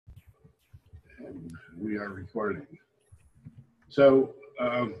And we are recording. So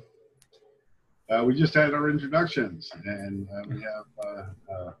we just had our introductions, and we have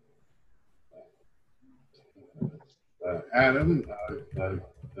Adam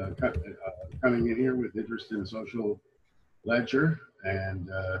coming in here with interest in social ledger, and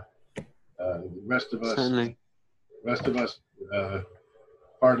the rest of us, Certainly.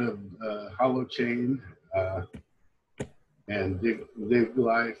 part of RChain and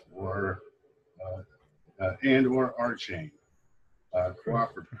DigLife or RChain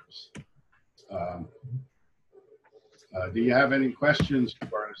cooperatives. Do you have any questions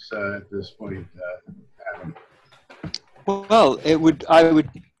for us at this point, Adam? Well, I would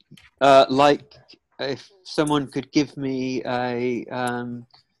like if someone could give me a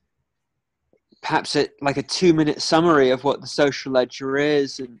perhaps like a 2-minute summary of what the social ledger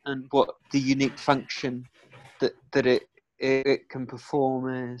is and what the unique function that it can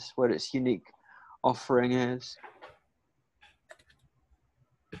perform is, what its unique offering is.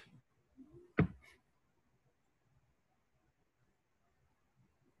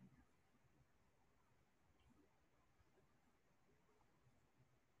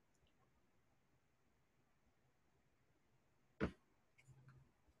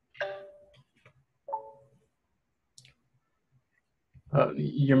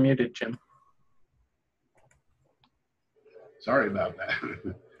 You're muted, Jim. Sorry about that.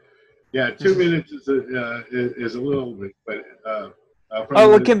 Yeah, 2 minutes is a little bit, but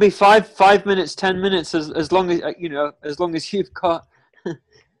oh, it can be 5 minutes, 10 minutes, as long as as long as you've got.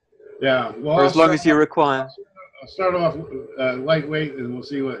 Yeah, well, or as long as you require. I'll start off lightweight, and we'll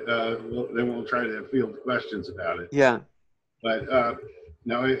see what. Then we'll try to field questions about it. Yeah. But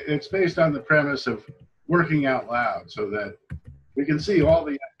no, it's based on the premise of working out loud, so that we can see all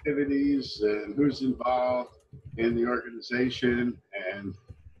the activities and who's involved in the organization and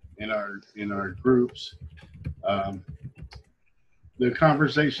in our groups. The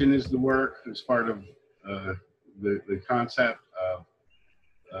conversation is the work as part of the concept of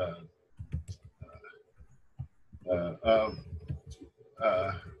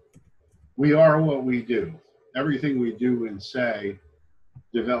we are what we do. Everything we do and say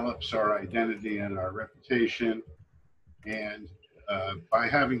develops our identity and our reputation. And by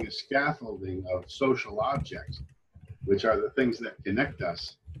having a scaffolding of social objects, which are the things that connect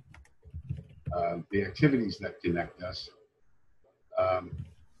us, the activities that connect us,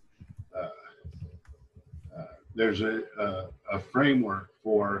 there's a framework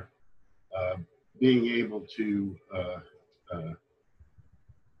for being able to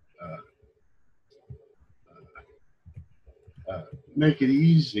make it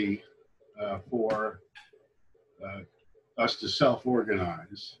easy for us to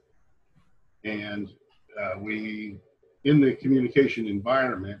self-organize. And in the communication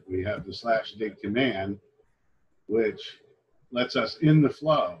environment, we have the /dig command, which lets us in the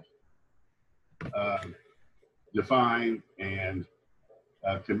flow define and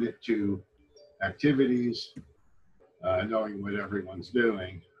commit to activities, knowing what everyone's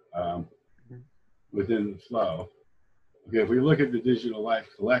doing within the flow. Okay, if we look at the Digital Life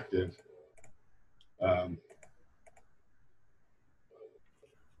Collective,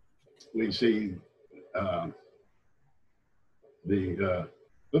 we see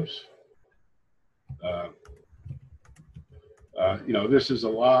this is a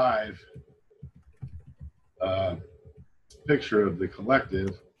live picture of the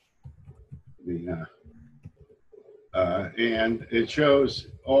collective, and it shows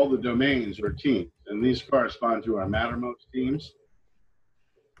all the domains or teams, and these correspond to our Mattermost teams.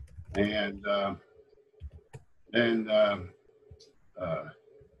 And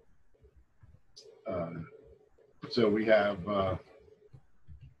so we have,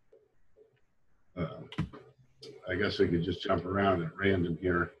 I guess we could just jump around at random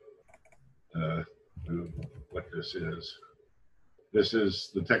here. I don't know what this is. This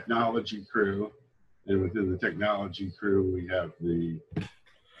is the technology crew, and within the technology crew, we have the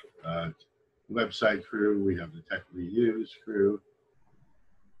website crew, we have the tech we use crew,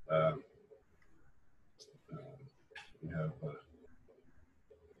 we have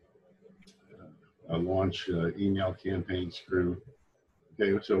a launch email campaigns crew.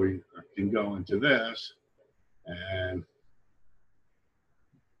 Okay, so we can go into this, and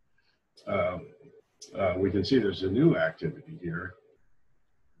we can see there's a new activity here,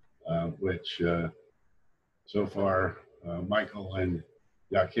 which so far Michael and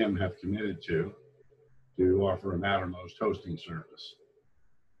Joachim have committed to offer a Mattermost hosting service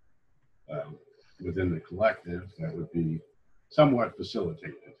within the collective that would be somewhat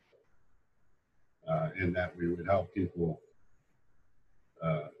facilitated, in that we would help people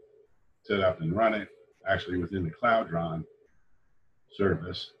set up and run it, actually within the Cloudron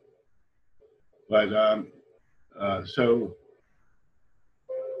service. But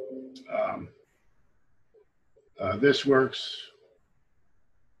this works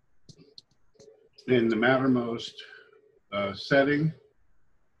in the Mattermost setting,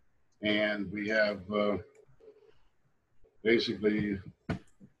 and we have basically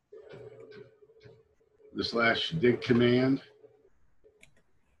the /dig command,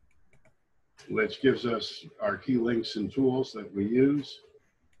 which gives us our key links and tools that we use.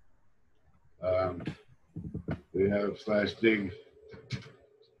 We have /dig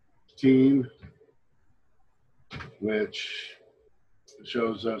team, which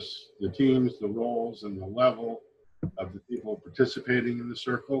shows us the teams, the roles, and the level of the people participating in the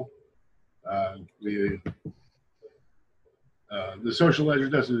circle. The social ledger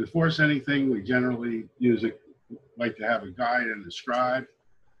doesn't enforce anything. We generally like to have a guide and a scribe.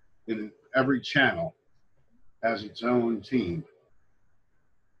 And every channel has its own team.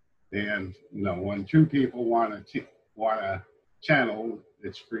 And when two people want a channel,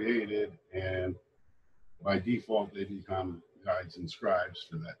 it's created, and by default they become guides and scribes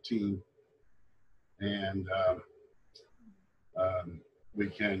for that team. And we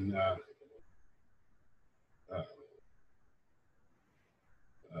can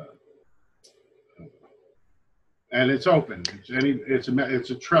and it's open. It's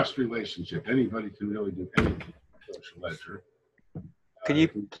a trust relationship. Anybody can really do anything with social ledger. Can you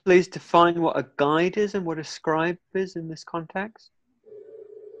please define what a guide is and what a scribe is in this context?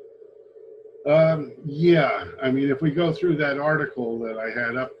 Yeah, I mean, if we go through that article that I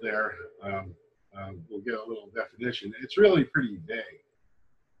had up there, we'll get a little definition. It's really pretty vague.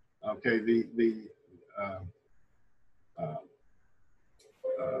 Okay,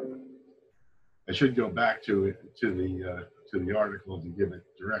 I should go back to the article to give it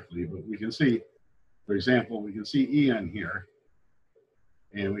directly, but we can see, for example, we can see Ian here,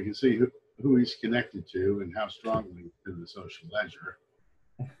 and we can see who he's connected to and how strongly to the social ledger.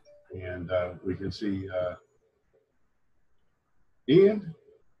 And we can see Ian,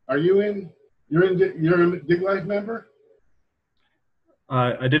 are you in? You're a DigLife member?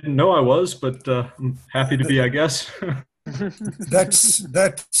 I didn't know I was, but I'm happy to be, I guess. That's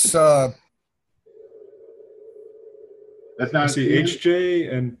not I see Ian?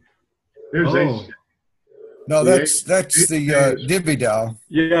 HJ and There's HJ. no, that's the DiviDAO.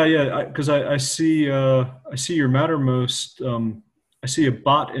 Yeah, because I see your Mattermost. I see a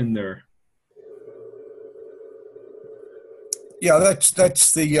bot in there. Yeah, that's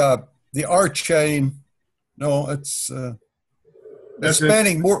the RChain. No, it's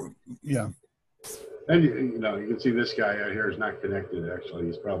spanning more. Yeah. And you can see this guy out here is not connected. Actually,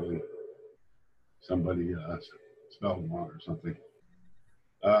 he's probably somebody spelled wrong or something.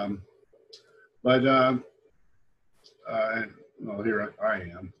 Well, here I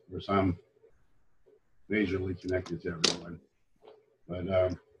am. Of course, I'm majorly connected to everyone. But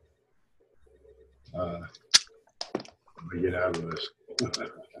let me get out of this.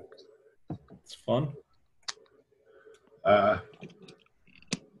 It's fun.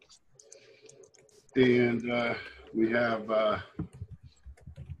 And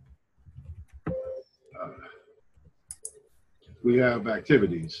we have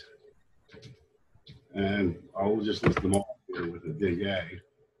activities, and I'll just list them all here with a dig A.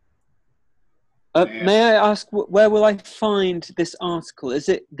 May I ask, where will I find this article? Is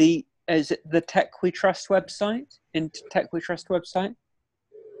it the Tech We Trust website? In Tech We Trust website?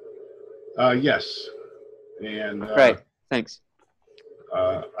 Yes, and great, thanks.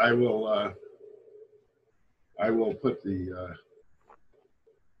 I will put the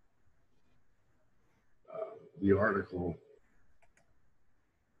article.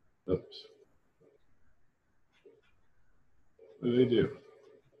 Oops. What do they do?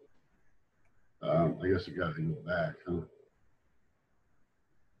 I guess I got to go back, huh?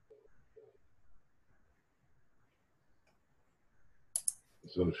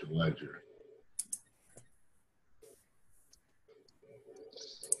 Social ledger.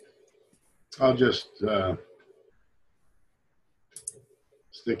 I'll just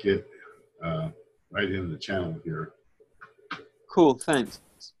stick it right in the channel here. Cool, thanks.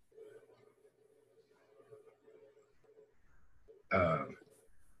 I'll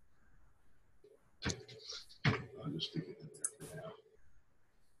just stick it in there for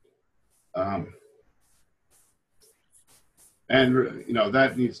now. And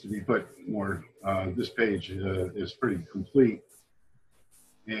that needs to be put more. This page is pretty complete,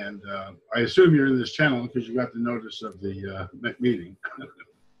 and I assume you're in this channel because you got the notice of the meeting.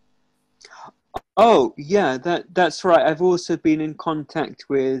 Oh yeah, that's right. I've also been in contact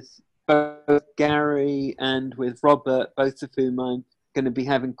with both Gary and with Robert, both of whom I'm going to be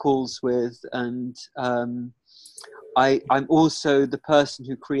having calls with, and I'm also the person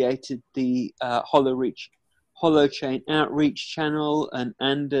who created the HoloChain outreach channel, and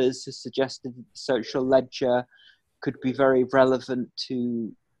Anders has suggested that the social ledger could be very relevant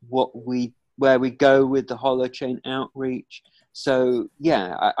to where we go with the HoloChain outreach. So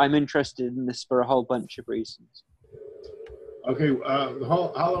yeah, I'm interested in this for a whole bunch of reasons. Okay, the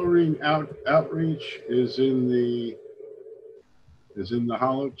whole HoloChain outreach is in the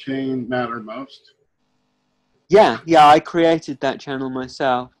HoloChain Mattermost. Yeah, I created that channel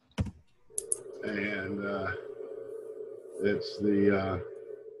myself. And it's the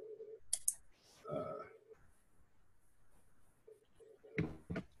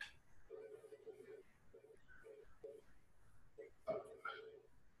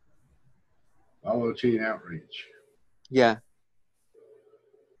HoloChain outreach. Yeah.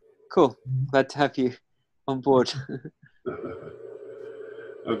 Cool. Glad to have you on board.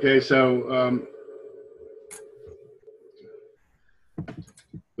 Okay, so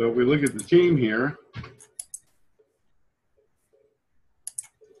if we look at the team here,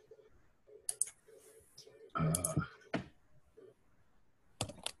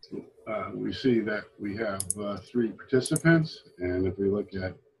 we see that we have 3 participants, and if we look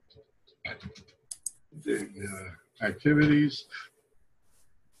at the activities,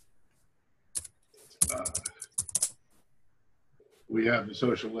 we have the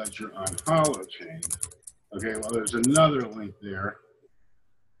social ledger on HoloChain. Okay, well, there's another link there.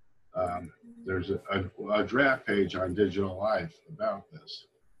 There's a draft page on DigLife about this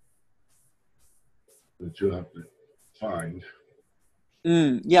that you'll have to find.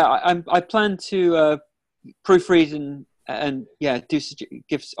 Yeah, I plan to proofread and yeah,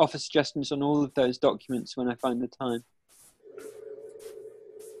 offer suggestions on all of those documents when I find the time.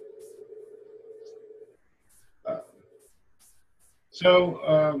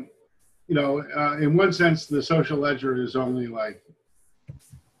 You know, in one sense, the social ledger is only like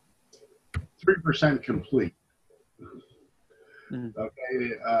 3% complete.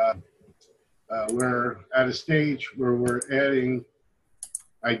 Okay, we're at a stage where we're adding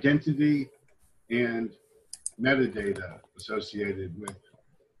identity and metadata associated with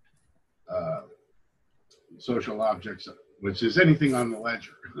social objects, which is anything on the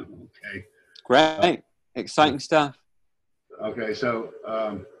ledger. Okay. Great, exciting stuff. Okay, so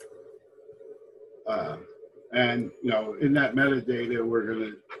and you know, in that metadata, we're going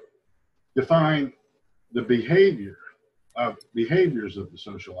to define the behaviors of the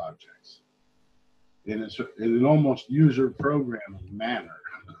social objects in an almost user programming manner,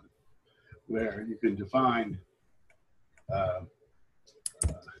 where you can define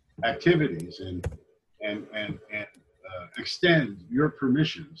activities and extend your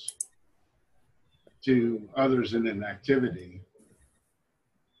permissions to others in an activity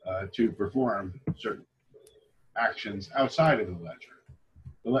to perform certain actions outside of the ledger.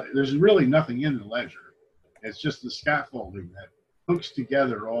 There's really nothing in the ledger. It's just the scaffolding that hooks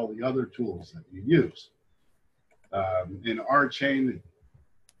together all the other tools that you use. In RChain,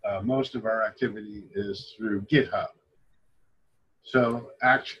 most of our activity is through GitHub. So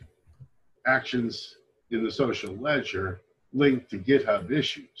actions in the social ledger link to GitHub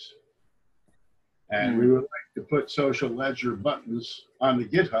issues. And we would like to put social ledger buttons on the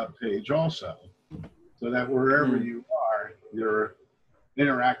GitHub page also, so that wherever you are, you're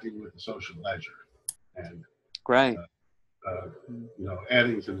interacting with the social ledger and great. You know,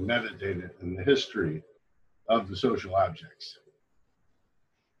 adding to the metadata and the history of the social objects.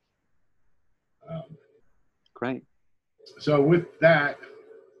 Great. So with that,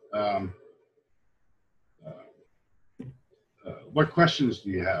 what questions do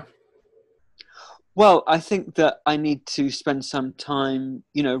you have? Well, I think that I need to spend some time,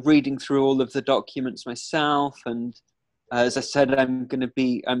 you know, reading through all of the documents myself. And as I said, I'm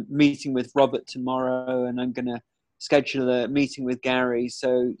meeting with Robert tomorrow, and I'm going to schedule a meeting with Gary.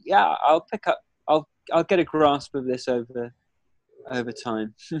 So yeah, I'll get a grasp of this over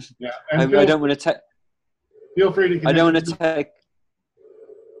time. Yeah, I don't want to take. Feel free to. I don't want to take.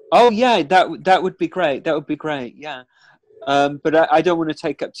 Oh yeah, that would be great. That would be great. Yeah, but I don't want to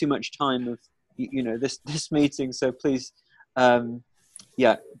take up too much time of this meeting. So please,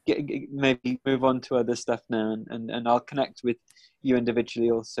 yeah, maybe move on to other stuff now, and I'll connect with you individually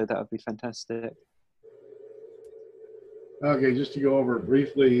also. That would be fantastic. Okay, just to go over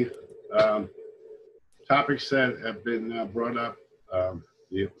briefly, topics that have been brought up: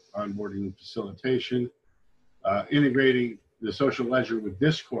 the onboarding facilitation, integrating the social ledger with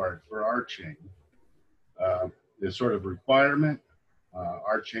Discord for RChain, the sort of requirement,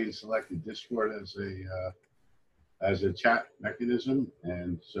 RChain selected Discord as a chat mechanism,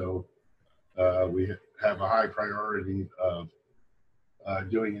 and so we have a high priority of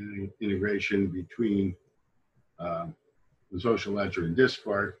doing an integration between the social ledger and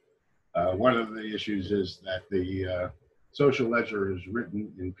Discord. One of the issues is that the social ledger is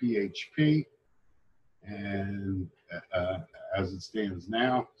written in PHP, and as it stands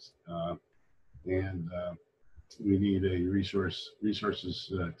now, and we need a resources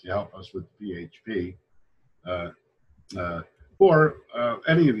to help us with PHP for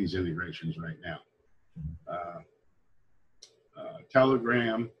any of these integrations right now.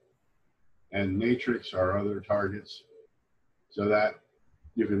 Telegram and Matrix are other targets, so that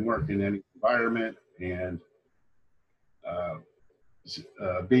you can work in any environment, and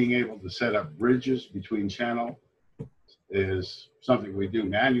being able to set up bridges between channel is something we do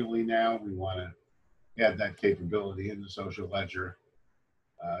manually now. We want to add that capability in the social ledger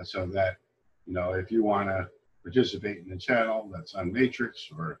so that, you know, if you want to participate in the channel that's on Matrix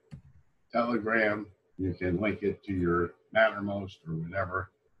or Telegram, you can link it to your Mattermost or whatever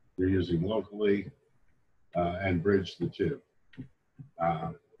you're using locally and bridge the two.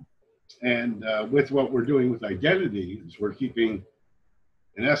 With what we're doing with identity is we're keeping,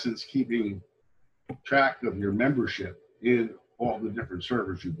 in essence, keeping track of your membership in all the different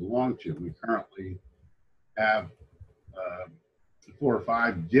servers you belong to. We currently have 4 or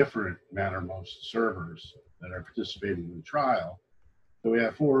 5 different Mattermost servers that are participating in the trial. So we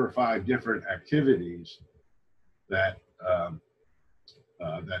have 4 or 5 different activities that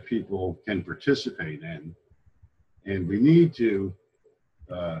that people can participate in, and we need to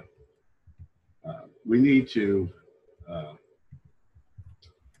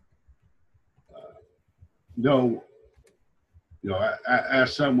know, you know,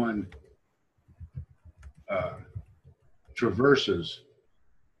 as someone traverses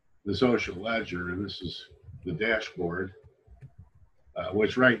the social ledger, and this is the dashboard,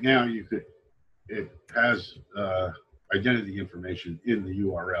 which right now it has identity information in the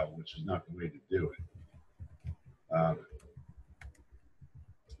URL, which is not the way to do it.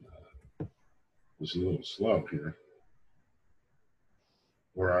 It's a little slow here.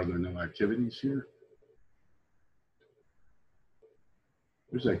 Or are there no activities here?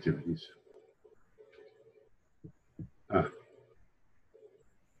 There's activities.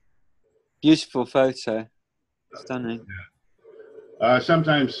 Beautiful photo. Stunning. Yeah.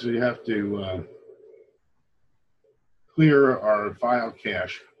 Sometimes you have to clear our file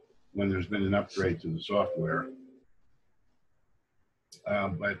cache when there's been an upgrade to the software.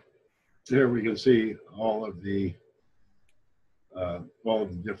 But here we can see all of the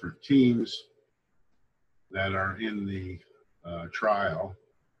different teams that are in the trial,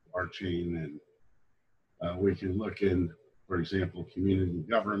 RChain, and we can look in, for example, community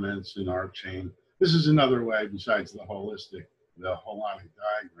governments in RChain. This is another way, besides the holonic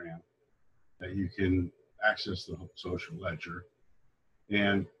diagram, that you can access the social ledger.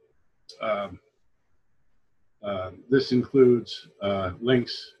 And this includes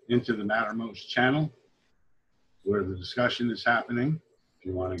links into the Mattermost channel where the discussion is happening. If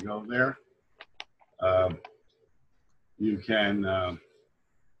you want to go there, you can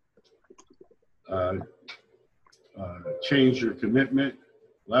change your commitment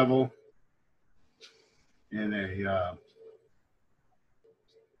level in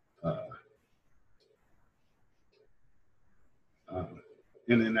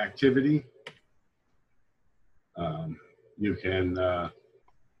an activity. You can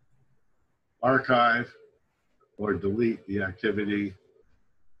archive or delete the activity.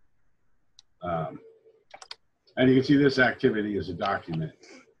 And you can see this activity is a document,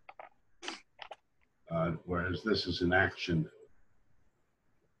 whereas this is an action.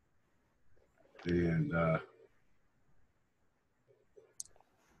 And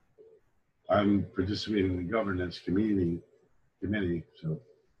I'm participating in the governance committee, so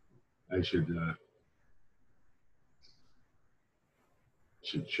I should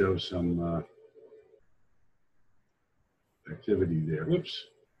show some activity there. Whoops,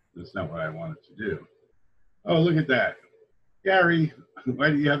 that's not what I wanted to do. Oh, look at that. Gary, why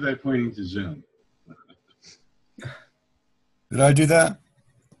do you have that pointing to Zoom? Did I do that?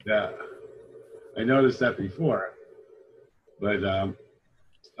 Yeah, I noticed that before, but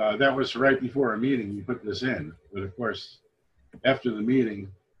that was right before a meeting. You put this in, but of course, after the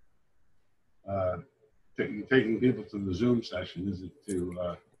meeting, taking people to the Zoom session isn't too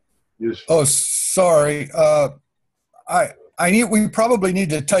useful. Oh, sorry. We probably need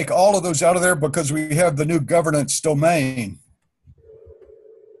to take all of those out of there because we have the new governance domain.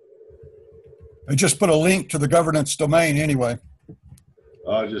 I just put a link to the governance domain anyway.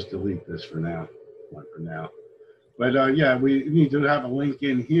 I'll just delete this for now. One for now. But yeah, we need to have a link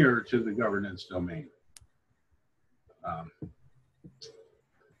in here to the governance domain.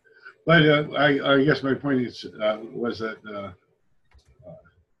 But I guess my point is, was that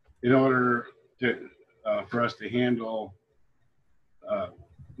in order to, for us to handle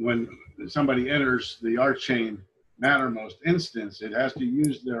when somebody enters the RChain Mattermost instance, it has to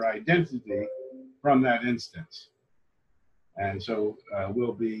use their identity from that instance. And so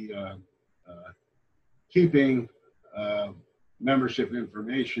we'll be keeping membership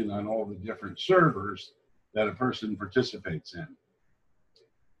information on all the different servers that a person participates in.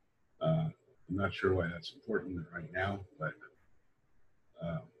 I'm not sure why that's important right now, but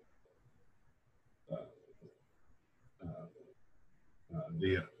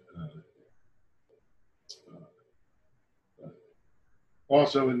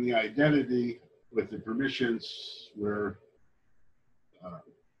also in the identity with the permissions, we're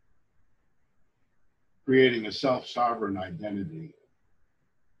creating a self-sovereign identity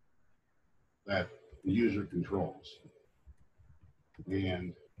that the user controls.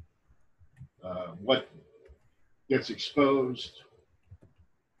 And what gets exposed,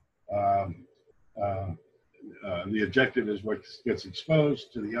 the objective is what gets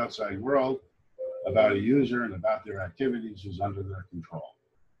exposed to the outside world about a user and about their activities is under their control.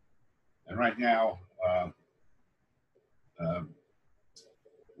 And right now,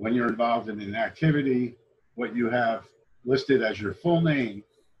 when you're involved in an activity, what you have listed as your full name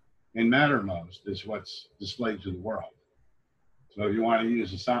in Mattermost is what's displayed to the world. So if you want to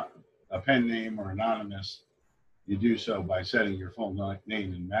use a pen name or anonymous, you do so by setting your full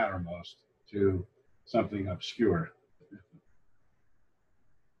name in Mattermost to something obscure.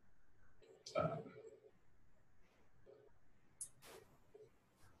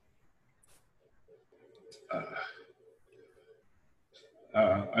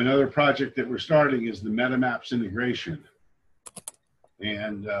 Another project that we're starting is the MetaMaps integration.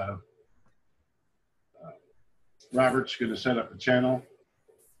 And Robert's going to set up a channel,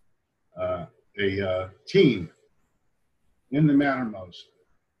 a team in the Mattermost,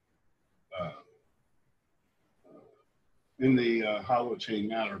 in the RChain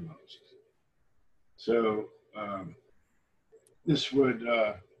Mattermost. So this would,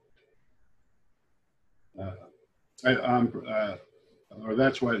 or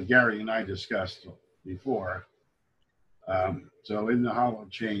that's what Gary and I discussed before. So in the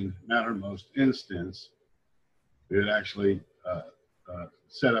RChain Mattermost instance, we would actually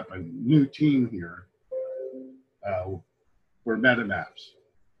set up a new team here for MetaMaps.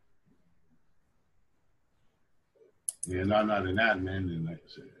 And I'm not an admin, and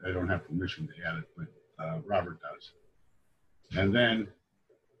I don't have permission to add it, but Robert does. And then,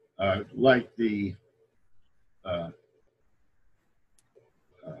 like the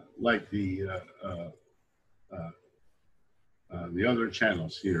other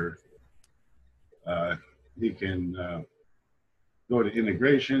channels here, he can go to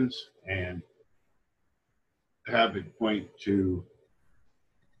integrations and have it point to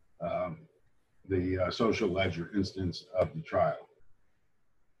the social ledger instance of the trial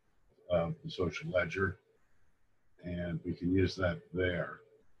of the social ledger, and we can use that there.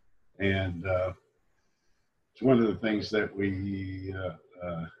 And it's one of the things that we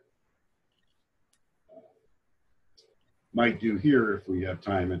might do here if we have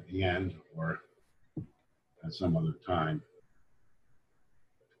time at the end or at some other time.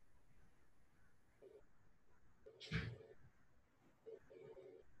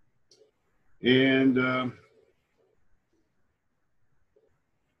 And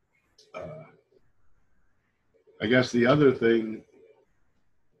I guess the other thing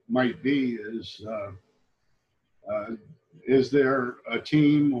might be is there a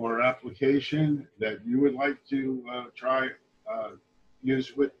team or application that you would like to try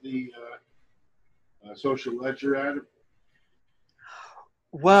use with the social ledger, Adam?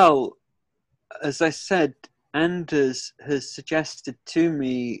 Well, as I said, Anders has suggested to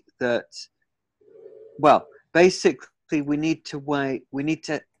me that, well, basically we need to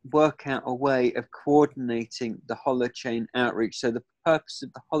work out a way of coordinating the RChain outreach. So the purpose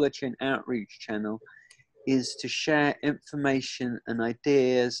of the RChain outreach channel is to share information and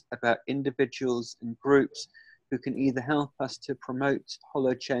ideas about individuals and groups who can either help us to promote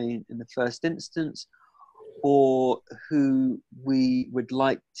RChain in the first instance, or who we would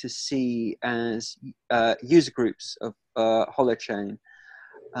like to see as user groups of RChain.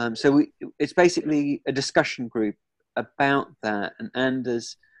 So it's basically a discussion group about that, and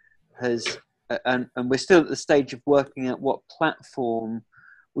Anders has, and we're still at the stage of working out what platform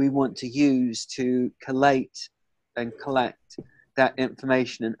we want to use to collate and collect that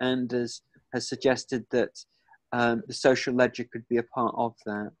information, and Anders has suggested that the social ledger could be a part of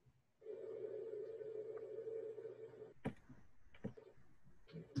that.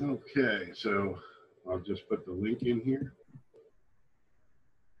 Okay, so I'll just put the link in here.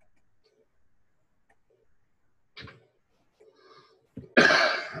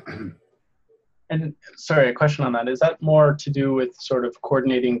 And sorry, a question on that. Is that more to do with sort of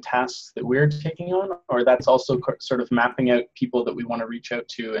coordinating tasks that we're taking on, or that's also sort of mapping out people that we want to reach out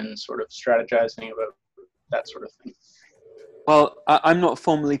to and sort of strategizing about that sort of thing? Well, I'm not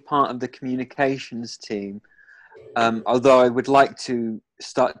formally part of the communications team, although I would like to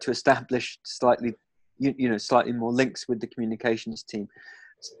start to establish slightly more links with the communications team.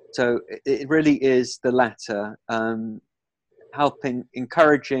 So it really is the latter. Helping,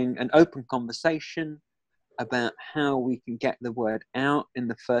 encouraging an open conversation about how we can get the word out in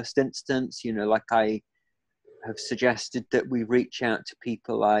the first instance. You know, like I have suggested that we reach out to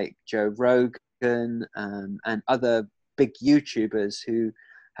people like Joe Rogan and other big YouTubers who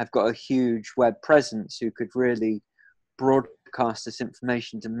have got a huge web presence, who could really broadcast this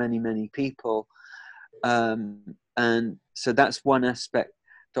information to many, many people. And so that's one aspect.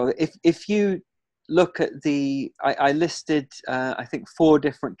 So if you look at I listed I think 4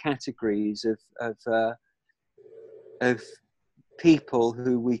 different categories of people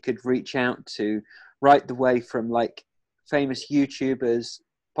who we could reach out to, right the way from like famous YouTubers,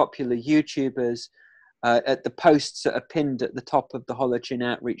 popular YouTubers, at the posts that are pinned at the top of the RChain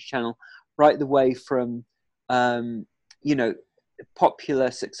Outreach channel, right the way from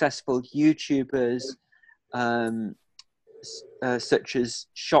popular successful YouTubers such as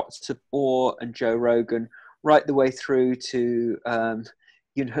Shots of Awe and Joe Rogan, right the way through to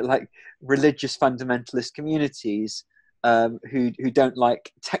like religious fundamentalist communities who don't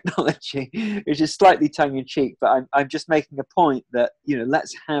like technology, which is slightly tongue in cheek. But I'm just making a point that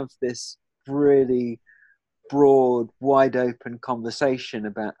let's have this really broad, wide open conversation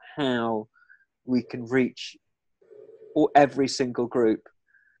about how we can reach every single group.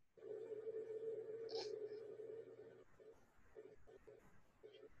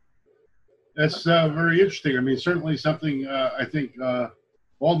 That's very interesting. I mean, certainly something I think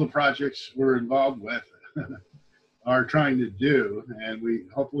all the projects we're involved with are trying to do, and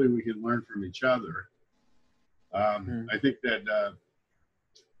hopefully we can learn from each other. I think that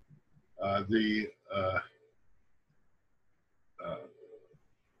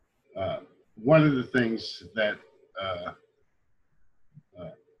one of the things that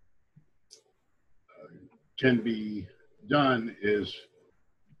can be done is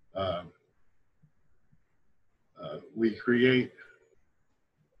we can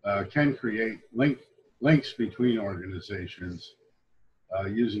create links between organizations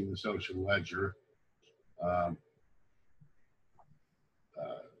using the social ledger.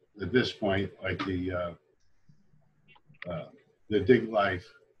 At this point, like the DigLife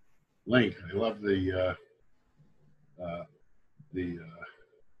link, I love the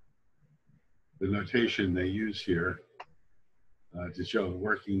notation they use here to show the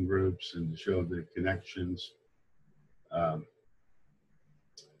working groups and to show the connections.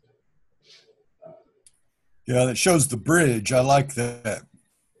 Yeah, that shows the bridge. I like that.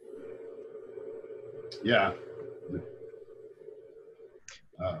 Yeah.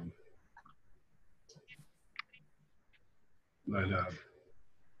 But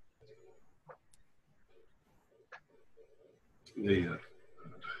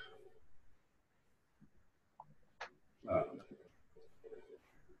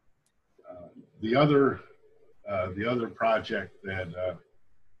the other project that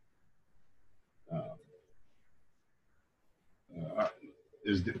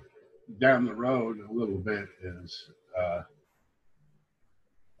is down the road a little bit is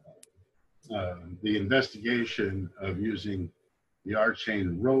the investigation of using the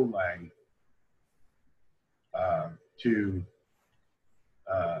RChain Rolang to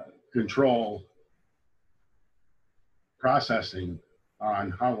control processing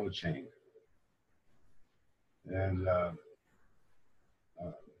on RChain. And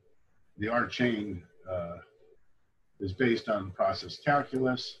the RChain is based on process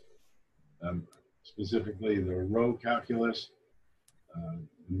calculus, specifically the row calculus,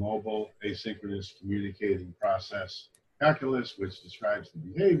 mobile asynchronous communicating process calculus, which describes the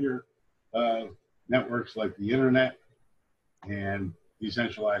behavior of networks like the internet and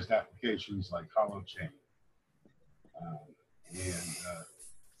decentralized applications like RChain.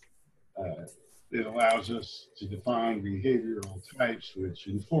 It allows us to define behavioral types which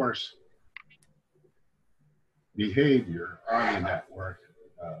enforce behavior on the network,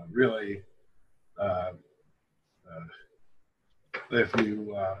 really if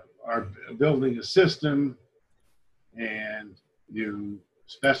you are building a system and you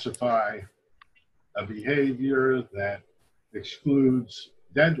specify a behavior that excludes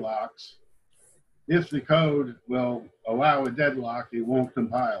deadlocks, if the code will allow a deadlock, it won't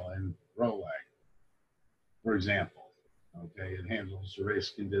compile in Rolang, for example. Okay, it handles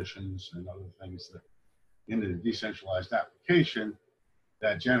race conditions and other things that in a decentralized application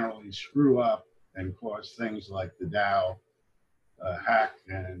that generally screw up and cause things like the DAO hack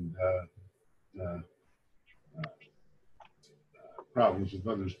and problems with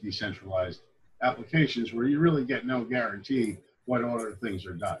other decentralized applications where you really get no guarantee what order things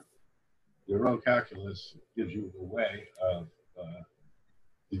are done. The row calculus gives you a way of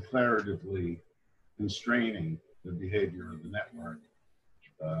declaratively constraining the behavior of the network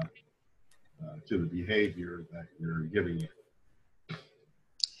to the behavior that you're giving it.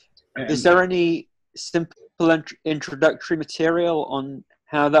 And Is there any simple introductory material on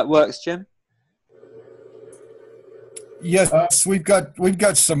how that works, Jim? Yes, we've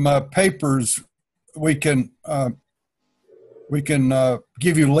got some papers we can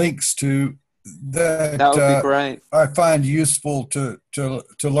give you links to that would be great. I find useful to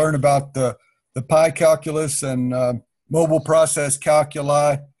learn about the pi calculus and mobile process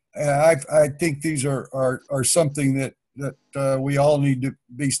calculi. I think these are something that we all need to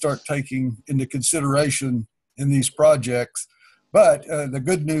start taking into consideration in these projects. But the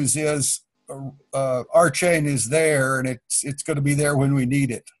good news is RChain is there, and it's going to be there when we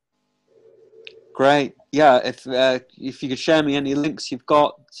need it. Great. Yeah, if you could share me any links you've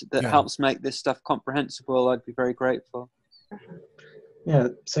got that Yeah. helps make this stuff comprehensible, I'd be very grateful. Yeah,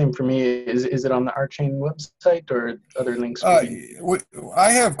 same for me. Is it on the RChain website or other links?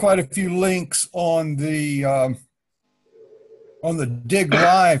 I have quite a few links on the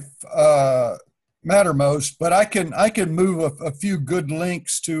DigLife Mattermost, but I can move a few good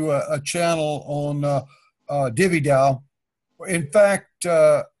links to a channel on DiviDAO. In fact,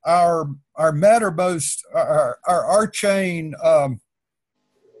 our Mattermost, our RChain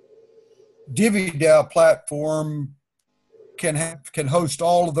DiviDAO platform can host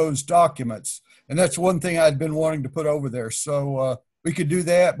all of those documents, and that's one thing I'd been wanting to put over there. So we could do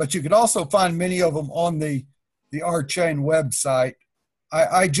that, but you could also find many of them on the RChain website.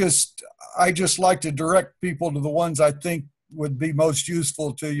 I just like to direct people to the ones I think would be most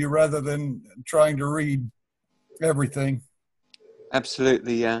useful to you, rather than trying to read everything.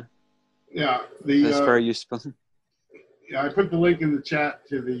 Absolutely, yeah. yeah, That's very useful. I put the link in the chat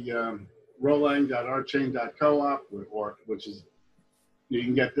to the rolang.rchain.coop, or which is you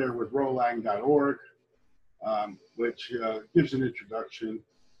can get there with rolang.org, which gives an introduction,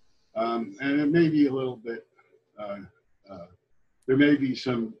 and it may be a little bit. There may be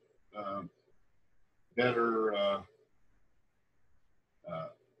some better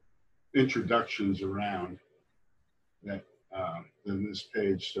introductions around that than this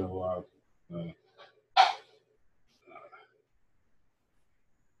page. So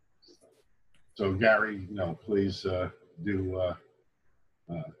Gary, please do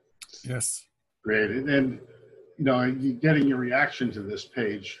Yes. create it, and getting your reaction to this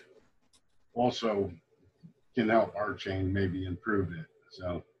page also can help RChain maybe improve it.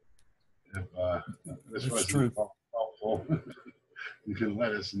 So if this That's wasn't true. helpful, you can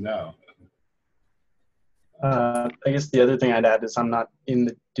let us know. I guess the other thing I'd add is I'm not in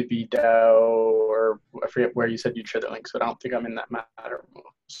the DiviDAO, or I forget where you said you'd share the links, but I don't think I'm in that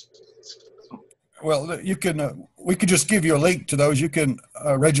Mattermost. Well, you can. We could just give you a link to those. You can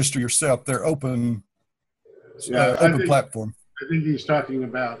register yourself. They're open. Open platform. I think he's talking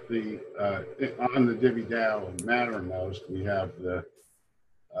about the on the DiviDAO and Mattermost. We have the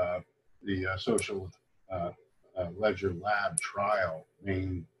social ledger lab trial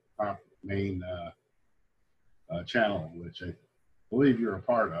main channel, which I believe you're a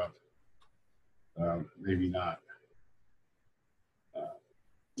part of. Maybe not,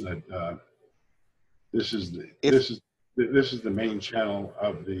 but this is the main channel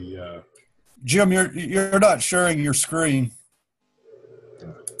of the. Jim, you're not sharing your screen.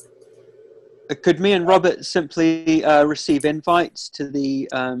 Could me and Robert simply receive invites to the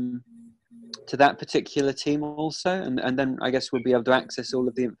to that particular team also, and then I guess we'll be able to access all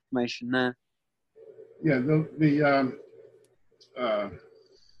of the information there. Yeah, the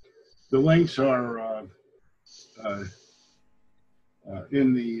links are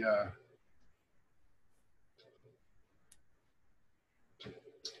in the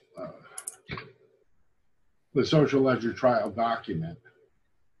social ledger trial document.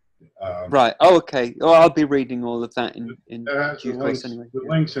 Right. Oh, okay. Well, I'll be reading all of that in due course anyway. The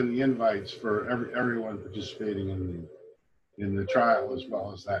links and the invites for everyone participating in the trial, as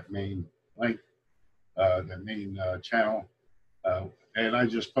well as that main link, the main channel. And I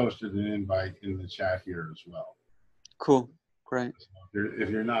just posted an invite in the chat here as well. Cool. Great. So if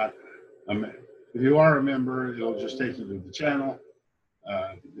you're not, if you are a member, it'll just take you to the channel.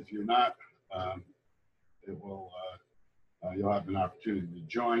 If you're not, it will. You'll have an opportunity to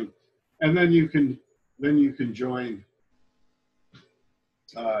join, and then you can join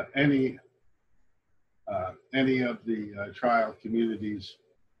any of the trial communities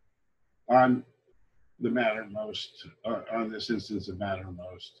on the Mattermost, on this instance of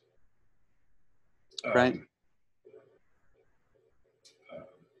Mattermost. Right.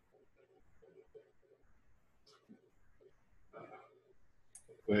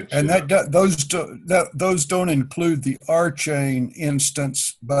 Which, And those don't include the RChain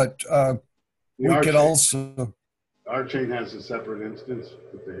instance, but we could also. RChain has a separate instance,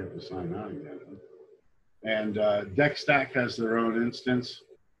 but they have to sign on again. And DexStack has their own instance.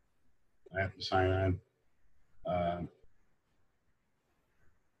 I have to sign on.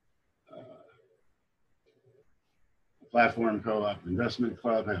 Platform Co-op Investment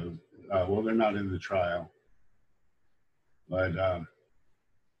Club have, well, they're not in the trial, but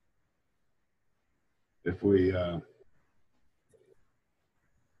if we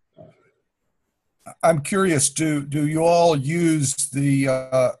I'm curious, do you all use the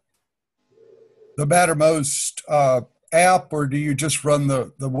Mattermost app, or do you just run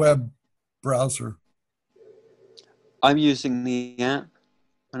the web browser? I'm using the app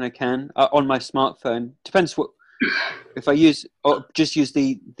when I can on my smartphone. Depends what. If I use, or just use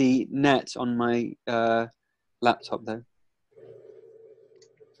the net on my laptop though.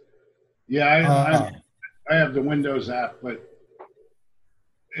 Yeah, I have the Windows app, but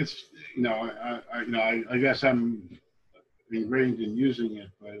it's, you know, I guess I'm ingrained in using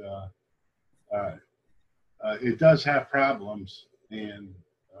it, but it does have problems, and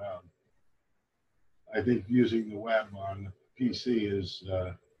I think using the web on PC is,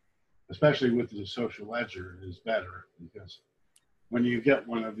 especially with the social ledger, is better, because when you get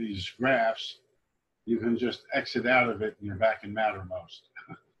one of these graphs, you can just exit out of it and you're back in Mattermost,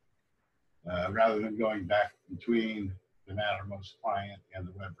 rather than going back between the Mattermost client and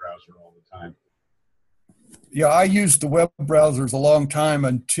the web browser all the time. Yeah, I used the web browsers a long time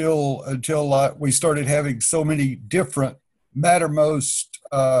until we started having so many different Mattermost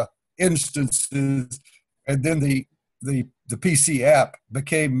instances, and then the PC app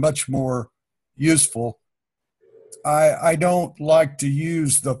became much more useful. I don't like to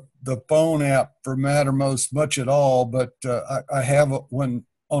use the phone app for Mattermost much at all, but I have it when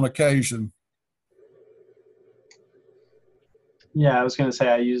on occasion. Yeah, I was going to say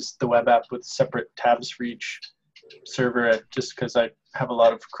I use the web app with separate tabs for each server, just because I have a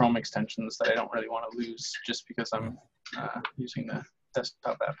lot of Chrome extensions that I don't really want to lose just because I'm using the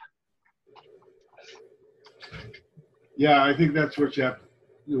desktop app. Yeah, I think that's what you have.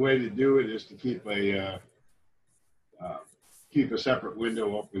 The way to do it is to keep a separate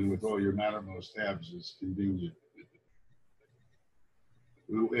window open with all your Mattermost tabs. Is convenient.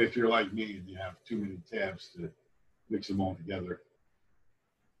 If you're like me and you have too many tabs to mix them all together.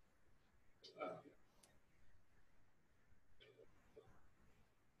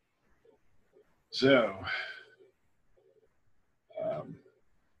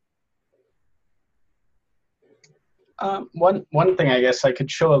 One thing, I guess I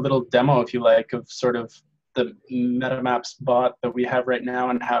could show a little demo if you like of sort of the MetaMaps bot that we have right now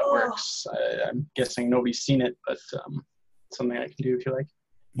and how it works. I'm guessing nobody's seen it, but something I can do if you like.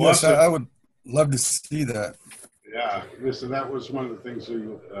 Yes, I would love to see that. Yeah, listen, that was one of the things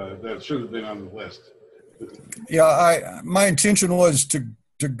that should have been on the list. Yeah, my intention was to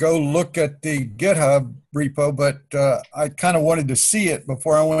go look at the GitHub repo, but I kind of wanted to see it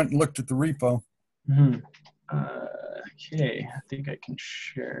before I went and looked at the repo. Mm-hmm. Okay, I think I can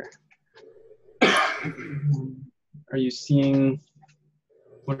share. Are you seeing?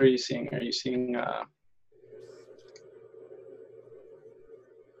 What are you seeing? Are you seeing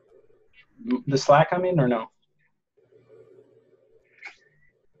the Slack I'm in, or no?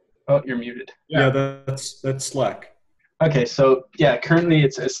 Oh, you're muted. Yeah, that's Slack. Okay, so yeah, currently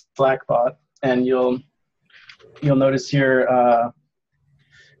it's a Slack bot, and you'll notice here.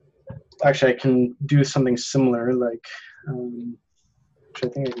 Actually, I can do something similar, like which I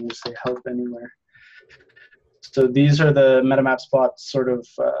think I can just say help anywhere. So these are the MetaMaps bot's sort of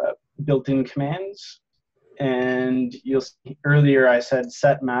built-in commands, and you'll see earlier I said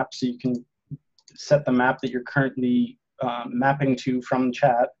set map, so you can set the map that you're currently mapping to from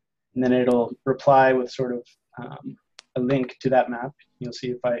chat, and then it'll reply with sort of a link to that map. You'll see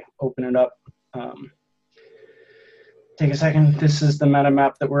if I open it up. take a second. This is the meta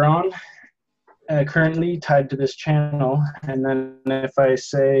map that we're on. Currently tied to this channel, and then if I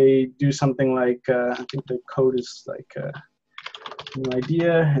say do something like I think the code is like new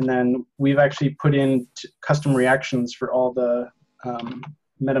idea, and then we've actually put in custom reactions for all the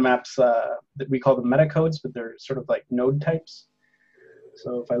meta maps that we call the meta codes, but they're sort of like node types.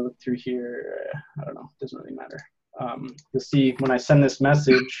 So if I look through here, I don't know, it doesn't really matter. You'll see when I send this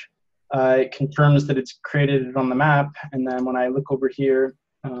message, it confirms that it's created it on the map, and then when I look over here,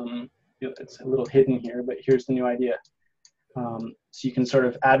 it's a little hidden here, but here's the new idea. So you can sort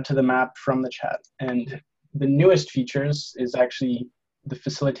of add to the map from the chat. And the newest features is actually the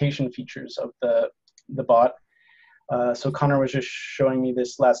facilitation features of the bot. So Connor was just showing me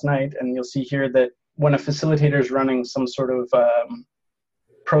this last night, and you'll see here that when a facilitator is running some sort of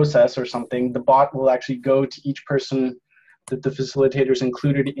process or something, the bot will actually go to each person that the facilitator's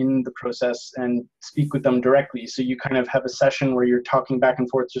included in the process and speak with them directly. So you kind of have a session where you're talking back and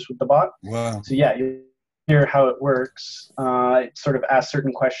forth just with the bot. Wow. So yeah, you hear how it works. It sort of asks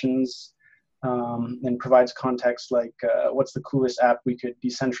certain questions and provides context like what's the coolest app we could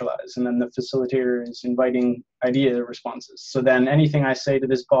decentralize? And then the facilitator is inviting idea responses. So then anything I say to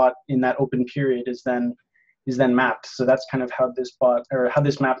this bot in that open period is then mapped. So that's kind of how this bot, or how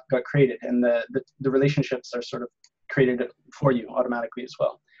this map got created. And the relationships are sort of created for you automatically as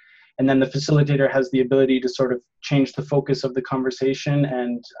well. And then the facilitator has the ability to sort of change the focus of the conversation,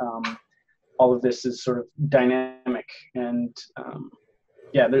 and all of this is sort of dynamic. And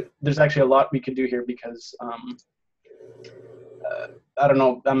yeah, there's actually a lot we could do here because I don't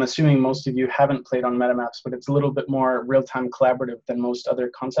know, I'm assuming most of you haven't played on MetaMaps, but it's a little bit more real-time collaborative than most other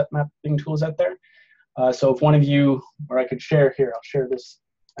concept mapping tools out there. So if one of you, or I could share here, I'll share this,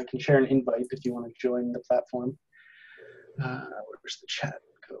 I can share an invite if you want to join the platform. Where's the chat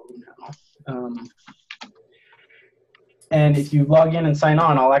go now? And if you log in and sign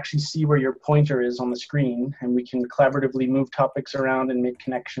on, I'll actually see where your pointer is on the screen, and we can collaboratively move topics around and make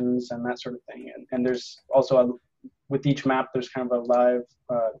connections and that sort of thing. And there's also, with each map, there's kind of a live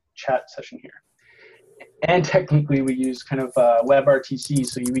chat session here. And technically, we use kind of WebRTC,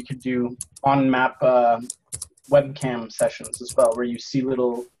 so we could do on-map webcam sessions as well, where you see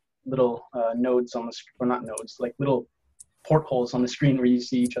little nodes on the screen, or not nodes, like little portholes on the screen where you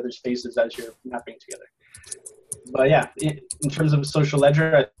see each other's faces as you're mapping together. But yeah, in terms of social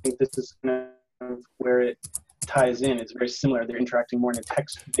ledger, I think this is kind of where it ties in. It's very similar. They're interacting more in a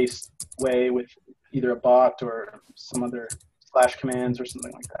text-based way with either a bot or some other slash commands or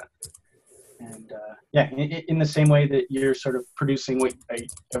something like that. And yeah, in the same way that you're sort of producing what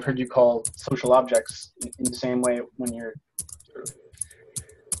I've heard you call social objects, in the same way when you're sort of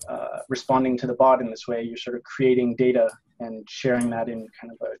responding to the bot in this way, you're sort of creating data and sharing that in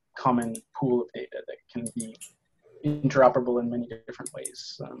kind of a common pool of data that can be interoperable in many different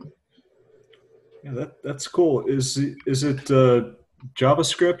ways. Yeah, that's cool. Is it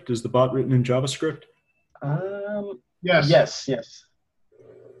JavaScript? Is the bot written in JavaScript? Yes. Yes.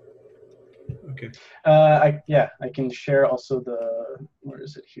 Okay. I can share also where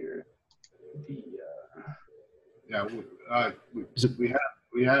is it here? Yeah,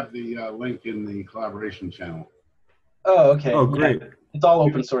 we have the link in the collaboration channel. Oh, okay. Oh, great. Yeah, it's all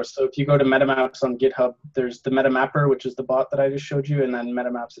open source. So if you go to MetaMaps on GitHub, there's the MetaMapper, which is the bot that I just showed you, and then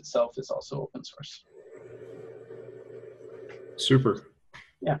MetaMaps itself is also open source. Super.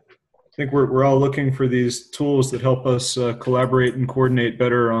 Yeah. I think we're all looking for these tools that help us collaborate and coordinate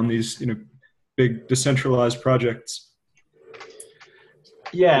better on these big decentralized projects.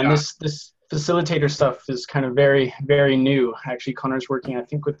 Yeah, and this facilitator stuff is kind of very, very new. Actually, Connor's working, I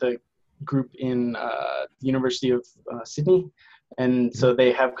think, with the group in the University of Sydney, and so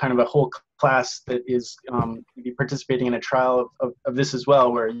they have kind of a whole class that is participating in a trial of this as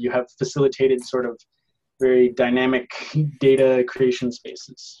well, where you have facilitated sort of very dynamic data creation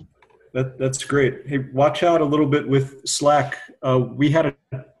spaces. That's great. Hey, watch out a little bit with Slack. We had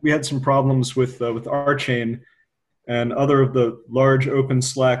some problems with RChain, and other of the large open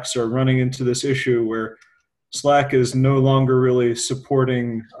Slacks are running into this issue where Slack is no longer really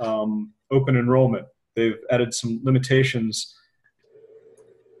supporting open enrollment. They've added some limitations.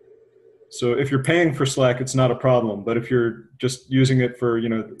 So if you're paying for Slack, it's not a problem. But if you're just using it for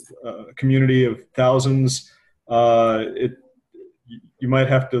a community of thousands, you might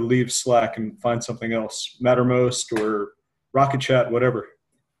have to leave Slack and find something else, Mattermost or Rocket Chat, whatever.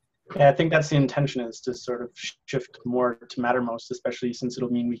 Yeah, I think that's the intention, is to sort of shift more to Mattermost, especially since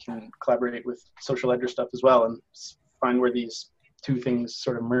it'll mean we can collaborate with social ledger stuff as well and find where these two things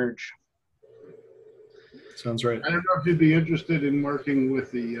sort of merge. Sounds right. I don't know if you'd be interested in working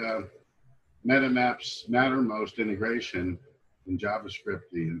with the MetaMap's Mattermost integration in JavaScript.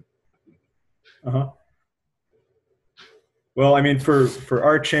 Well, I mean, for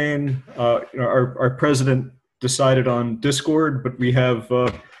RChain, our president decided on Discord, but we have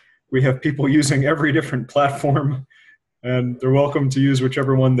people using every different platform, and they're welcome to use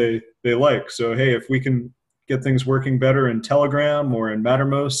whichever one they like. So hey, if we can get things working better in Telegram or in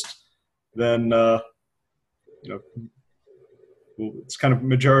Mattermost, then it's kind of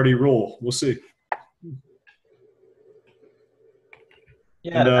majority rule. We'll see.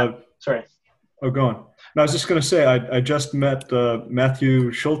 Yeah. And, sorry. Oh, go on. No, I was just going to say, I just met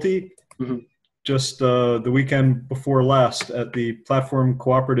Matthew Schulte just the weekend before last at the Platform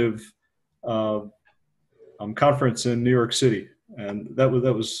Cooperative conference in New York City, and that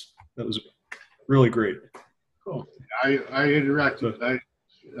was really great. Cool. I interacted. I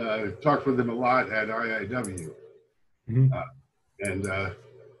talked with him a lot at IIW, and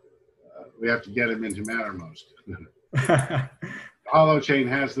we have to get him into Mattermost. RChain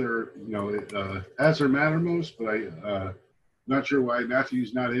has their, has their Mattermost, but I'm not sure why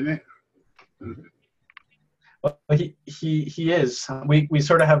Matthew's not in it. Well, he is. We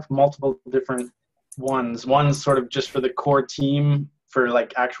sort of have multiple different ones. One's sort of just for the core team for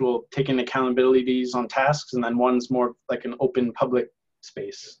like actual taking accountabilities on tasks, and then one's more like an open public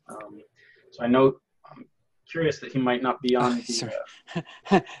space. So I know, I'm curious that he might not be on.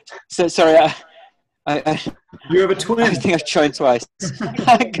 So sorry. You have a twin. I think I've tried twice.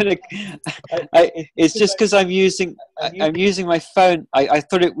 It's just because I'm using my phone. I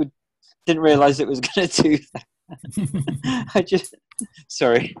thought didn't realize it was going to do that.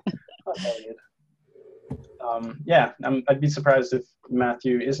 Sorry. Yeah, I'd be surprised if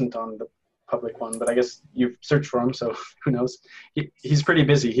Matthew isn't on the public one, but I guess you've searched for him, so who knows? He's pretty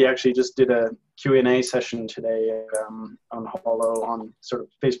busy. He actually just did a Q&A session today on Holo on sort of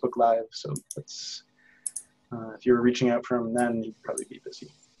Facebook Live, so that's. If you were reaching out for him then, he'd probably be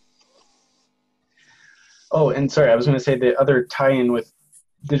busy. Oh, and sorry, I was going to say the other tie-in with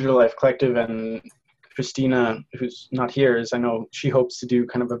Digital Life Collective and Christina, who's not here, is I know she hopes to do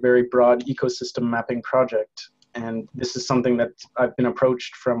kind of a very broad ecosystem mapping project. And this is something that I've been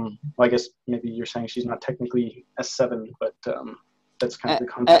approached from, well, I guess maybe you're saying she's not technically S7, but that's kind of the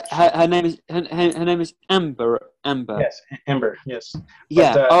context. Her name is Amber. Yes, Amber, yes.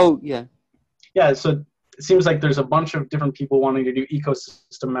 Yeah, but, yeah. Yeah, so it seems like there's a bunch of different people wanting to do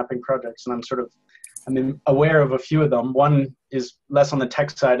ecosystem mapping projects, and I'm aware of a few of them. One is less on the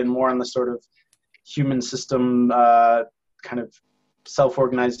tech side and more on the sort of human system kind of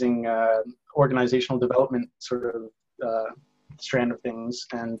self-organizing organizational development sort of strand of things,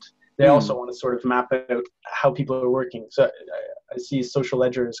 and they also want to sort of map out how people are working. So I see social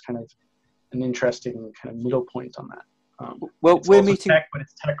ledger as kind of an interesting kind of middle point on that. Well, we're meeting tech, but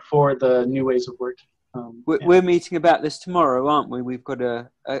it's tech for the new ways of working. We're meeting about this tomorrow, aren't we? We've got a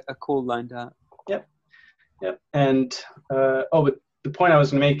call lined up. Yep. And but the point I was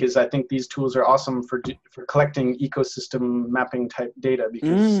going to make is I think these tools are awesome for collecting ecosystem mapping type data,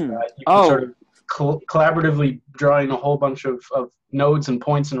 because you can sort of collaboratively draw in a whole bunch of nodes and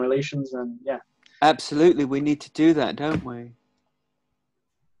points and relations, and yeah. Absolutely, we need to do that, don't we?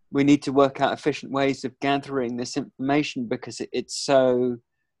 We need to work out efficient ways of gathering this information because it's so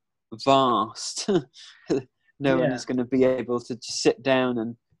vast. No one is going to be able to just sit down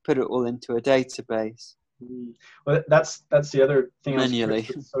and put it all into a database. Well, that's the other thing manually.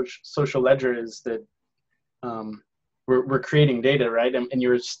 Social ledger is that we're creating data, right? And you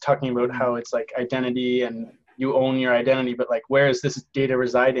were just talking about how it's like identity and you own your identity, but like where is this data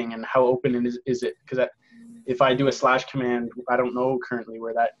residing and how open is it? Because if I do a / command, I don't know currently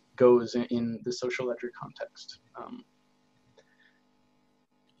where that goes in the social ledger context.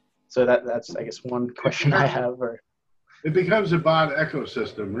 So that's I guess one question I have. Or it becomes a bot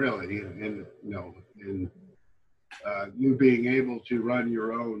ecosystem, really, in you being able to run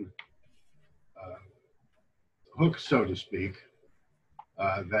your own hook, so to speak,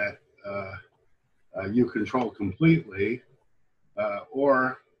 that you control completely,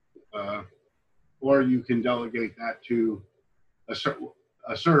 or you can delegate that to a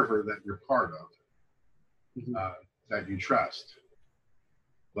server that you're part of, that you trust.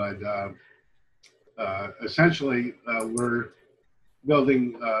 But essentially, we're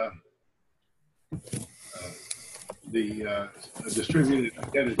building the distributed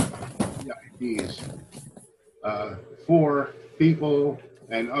identity IDs for people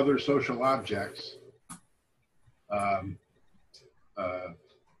and other social objects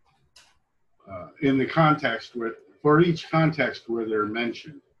in the context for each context where they're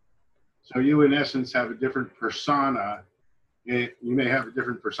mentioned. So you, in essence, have a different persona you may have a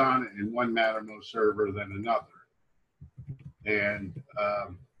different persona in one Mattermost server than another. And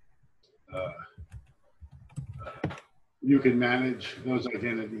you can manage those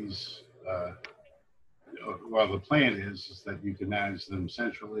identities. Well, the plan is that you can manage them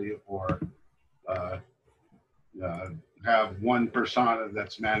centrally, or have one persona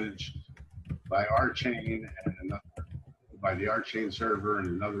that's managed by RChain and another by the RChain server, and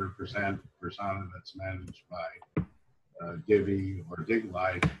another persona that's managed by Divi or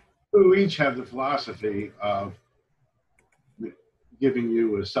DigLife, who each have the philosophy of giving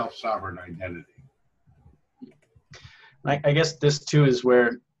you a self-sovereign identity. I guess this too is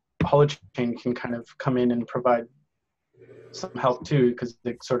where HoloChain can kind of come in and provide some help too, because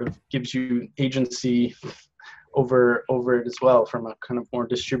it sort of gives you agency over it as well from a kind of more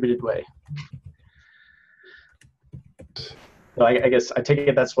distributed way. So I guess I take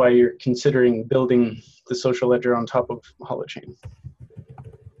it that's why you're considering building the social ledger on top of HoloChain.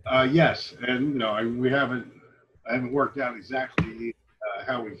 Yes, and I haven't worked out exactly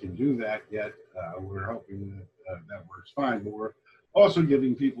how we can do that yet. We're hoping that that works fine, but we're also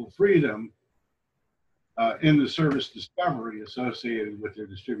giving people freedom in the service discovery associated with their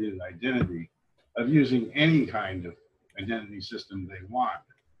distributed identity of using any kind of identity system they want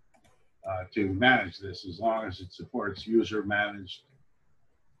to manage this, as long as it supports user-managed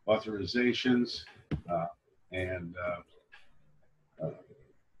authorizations and the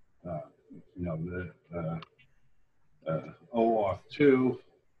OAuth 2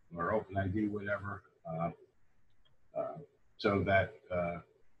 or OpenID, whatever, so that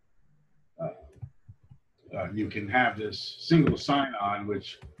you can have this single sign-on,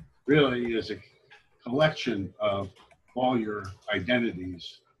 which really is a collection of all your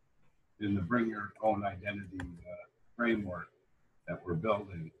identities in the Bring Your Own Identity framework that we're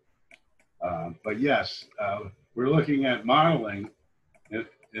building. But yes, we're looking at modeling, in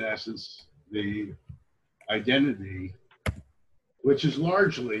essence, the identity, which is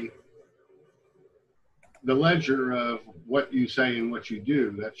largely the ledger of what you say and what you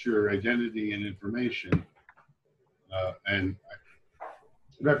do. That's your identity and information and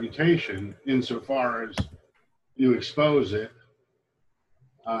reputation, insofar as you expose it.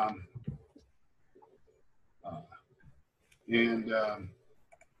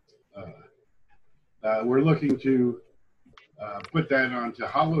 We're looking to put that onto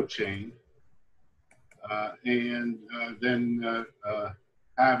HoloChain, and then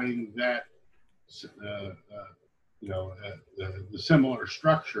having that, the similar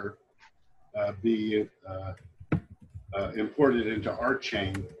structure be imported into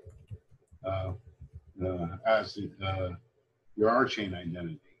RChain as your RChain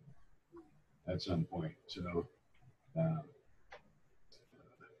identity at some point. So.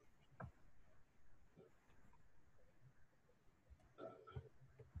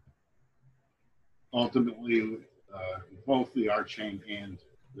 Ultimately, both the RChain and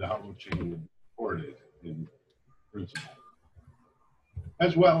the HoloChain will be supported in principle,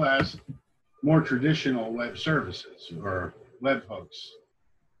 as well as more traditional web services or webhooks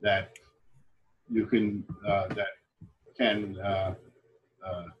that you can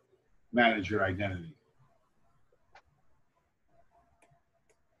manage your identity.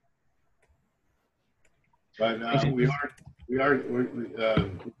 But we are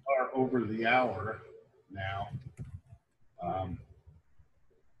over the hour now.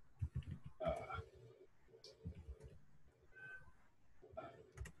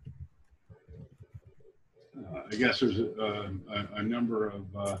 I guess there's a number of.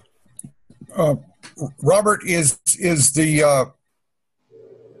 Robert, is the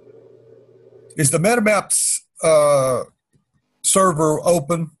MetaMaps server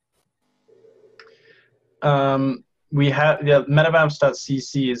open? We have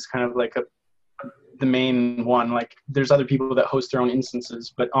metamaps.cc is kind of like the main one. Like, there's other people that host their own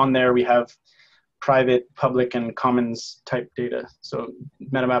instances, but on there we have private, public, and commons type data. So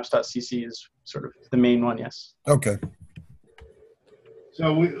metamaps.cc is sort of the main one. Yes. Okay.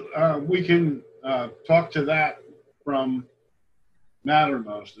 So we can talk to that from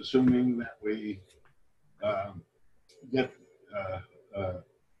Mattermost, assuming that we get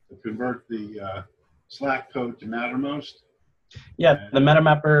convert the Slack code to Mattermost. Yeah, the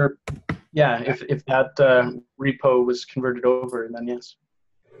MetaMapper. Yeah, if that repo was converted over, then yes.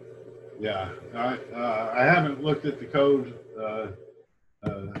 Yeah, I haven't looked at the code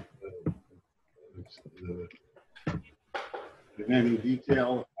in any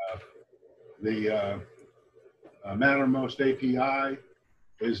detail. The Mattermost API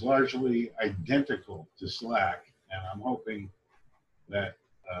is largely identical to Slack, and I'm hoping that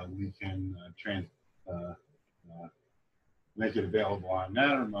we can make it available on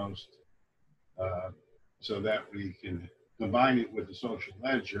Mattermost so that we can combine it with the social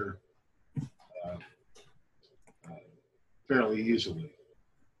ledger fairly easily.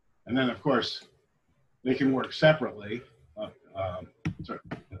 And then, of course, they can work separately.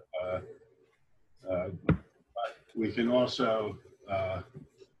 We can also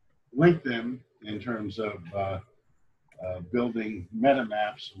link them in terms of building meta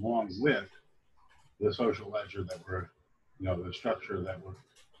maps along with the social ledger that we're, the structure that we're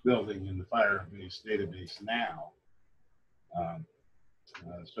building in the Firebase database now,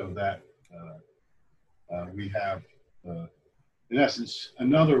 so that we have, in essence,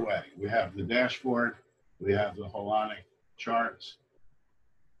 another way. We have the dashboard, we have the holonic charts,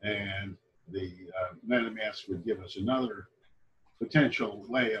 and the MetaMask would give us another potential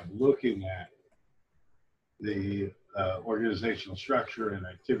way of looking at the organizational structure and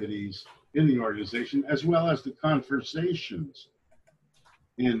activities in the organization, as well as the conversations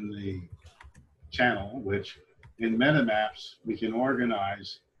in the channel, which in MetaMaps we can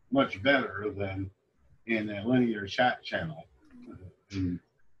organize much better than in a linear chat channel in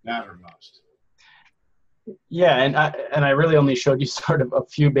Mattermost. Yeah, and I really only showed you sort of a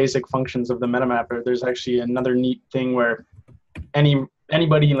few basic functions of the MetaMapper. There's actually another neat thing where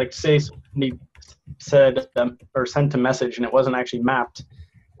anybody, like say somebody said or sent a message and it wasn't actually mapped,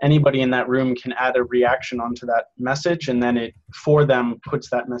 anybody in that room can add a reaction onto that message, and then it for them puts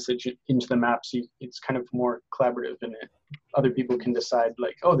that message into the map. So it's kind of more collaborative, and other people can decide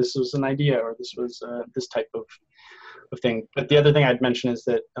like, oh, this was an idea, or this was this type of thing. But the other thing I'd mention is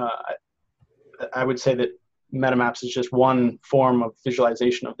that I would say that MetaMaps is just one form of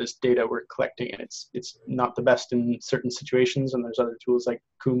visualization of this data we're collecting, and it's not the best in certain situations, and there's other tools like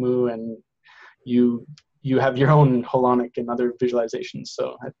Kumu, and you have your own holonic and other visualizations.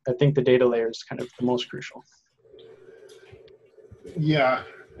 So I think the data layer is kind of the most crucial. Yeah,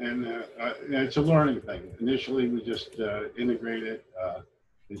 and it's a learning thing. Initially, we just integrate it.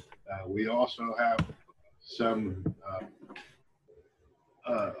 We also have some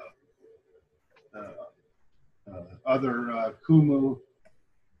other Kumu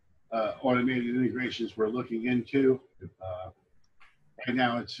automated integrations we're looking into. Right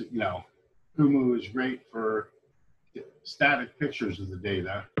now, it's Kumu is great for static pictures of the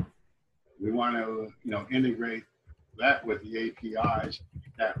data. We want to integrate that with the APIs,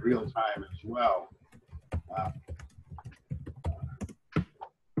 that real time as well.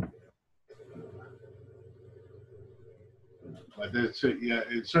 But it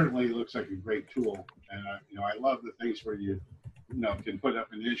certainly looks like a great tool, and I love the things where you can put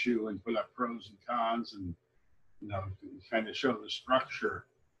up an issue and put up pros and cons, and kind of show the structure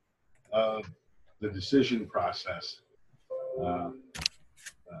of the decision process,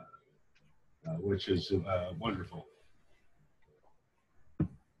 which is wonderful.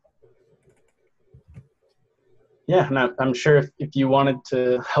 Yeah, and I'm sure if you wanted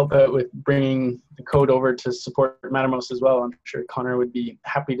to help out with bringing the code over to support Mattermost as well, I'm sure Connor would be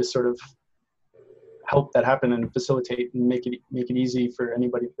happy to sort of help that happen and facilitate and make it easy for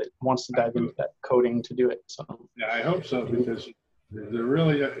anybody that wants to dive into that coding to do it. So yeah, I hope so, because there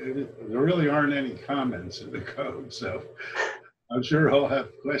really aren't any comments in the code, so I'm sure I'll have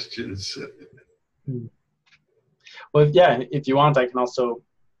questions. Well, yeah, if you want, I can also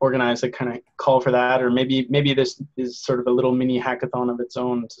organize a kind of call for that, or maybe this is sort of a little mini hackathon of its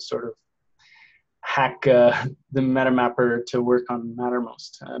own to sort of hack the MetaMapper to work on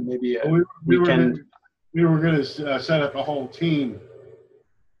Mattermost. Maybe a weekend. We were going to set up a whole team.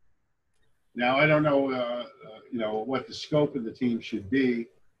 Now I don't know, what the scope of the team should be,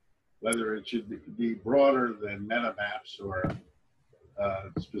 whether it should be broader than MetaMaps or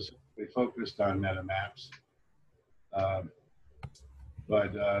specifically focused on MetaMaps.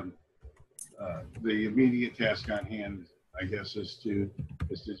 But the immediate task on hand, I guess, is to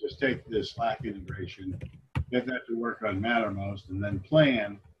just take this Slack integration, get that to work on Mattermost, and then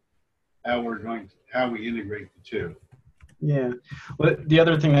plan how we integrate the two. Yeah. Well, the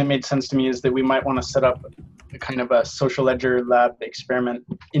other thing that made sense to me is that we might want to set up a kind of a social ledger lab experiment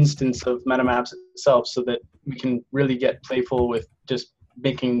instance of MetaMaps itself, so that we can really get playful with just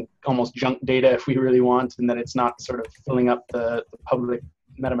making almost junk data if we really want, and that it's not sort of filling up the public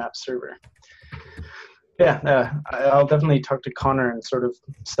MetaMaps server. Yeah, I'll definitely talk to Connor and sort of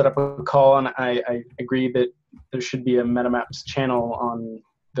set up a call, and I agree that there should be a MetaMaps channel on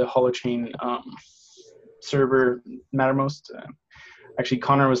the HoloChain server Mattermost. Actually,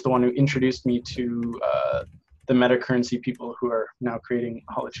 Connor was the one who introduced me to the metacurrency people who are now creating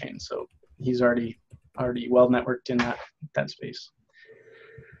HoloChain, so he's already well networked in that space.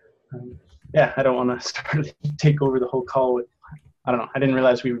 yeah, I don't want to start take over the whole call with, I don't know. I didn't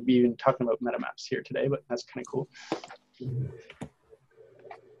realize we would be even talking about MetaMaps here today, but that's kind of cool.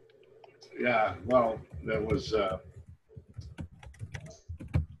 Yeah, well, that was a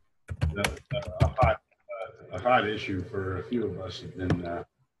hot issue for a few of us who've been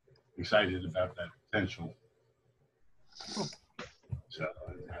excited about that potential. So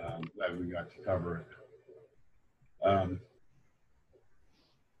I'm glad we got to cover it.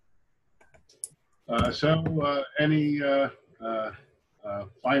 Any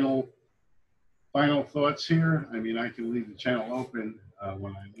final thoughts here? I mean, I can leave the channel open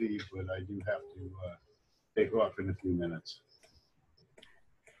when I leave, but I do have to take off in a few minutes.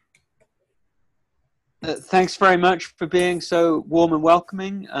 Thanks very much for being so warm and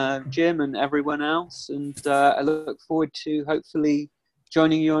welcoming, Jim and everyone else. And I look forward to hopefully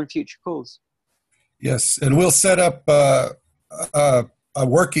joining you on future calls. Yes, and we'll set up a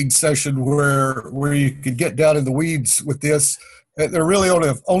working session where you could get down in the weeds with this. There are really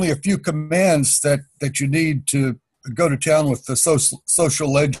only a few commands that you need to go to town with the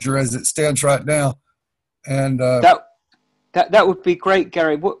social ledger as it stands right now. And that would be great,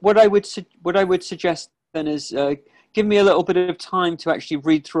 Gary. What I would suggest then is give me a little bit of time to actually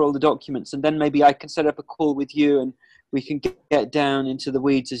read through all the documents, and then maybe I can set up a call with you, and we can get down into the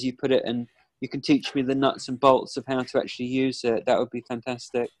weeds, as you put it, and you can teach me the nuts and bolts of how to actually use it. That would be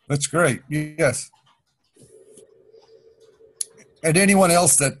fantastic. That's great. Yes. And anyone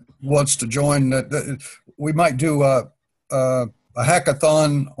else that wants to join, we might do a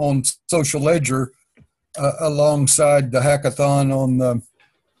hackathon on Social Ledger alongside the hackathon on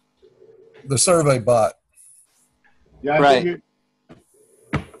the survey bot. Yeah, right.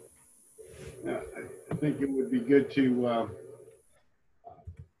 I think it would be good to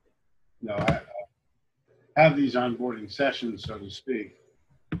have these onboarding sessions, so to speak,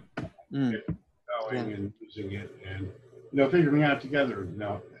 get going and using it, and figuring out together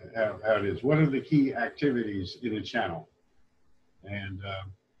how it is. What are the key activities in a channel? And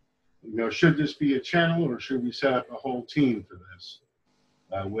should this be a channel, or should we set up a whole team for this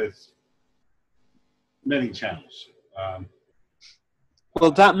with many channels?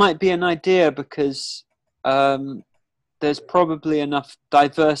 Well, that might be an idea, because there's probably enough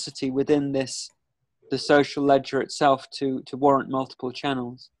diversity within the social ledger itself to warrant multiple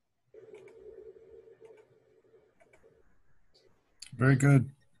channels. Very good.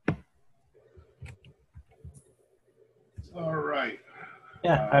 All right.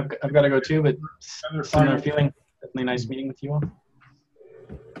 Yeah, I've got to go too, but similar feeling. Definitely nice meeting with you all.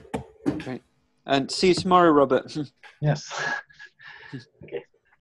 Great. And see you tomorrow, Robert. Yes. Okay.